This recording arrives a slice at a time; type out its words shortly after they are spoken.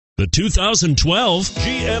The 2012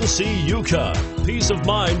 GMC Yukon. Peace of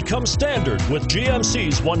mind comes standard with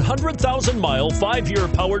GMC's 100,000-mile 5-year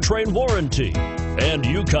powertrain warranty and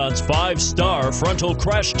Yukon's 5-star frontal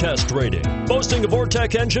crash test rating. Boasting a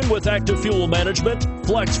Vortec engine with active fuel management,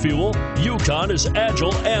 flex fuel, Yukon is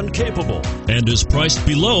agile and capable and is priced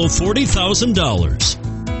below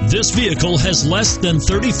 $40,000. This vehicle has less than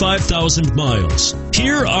 35,000 miles.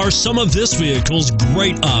 Here are some of this vehicle's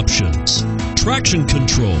great options: traction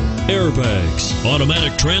control, airbags,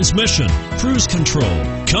 automatic transmission, cruise control,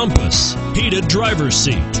 compass, heated driver's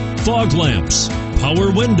seat, fog lamps,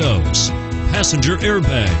 power windows, passenger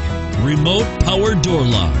airbag, remote power door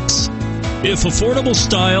locks. If affordable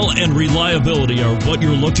style and reliability are what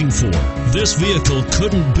you're looking for, this vehicle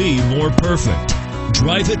couldn't be more perfect.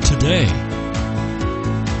 Drive it today.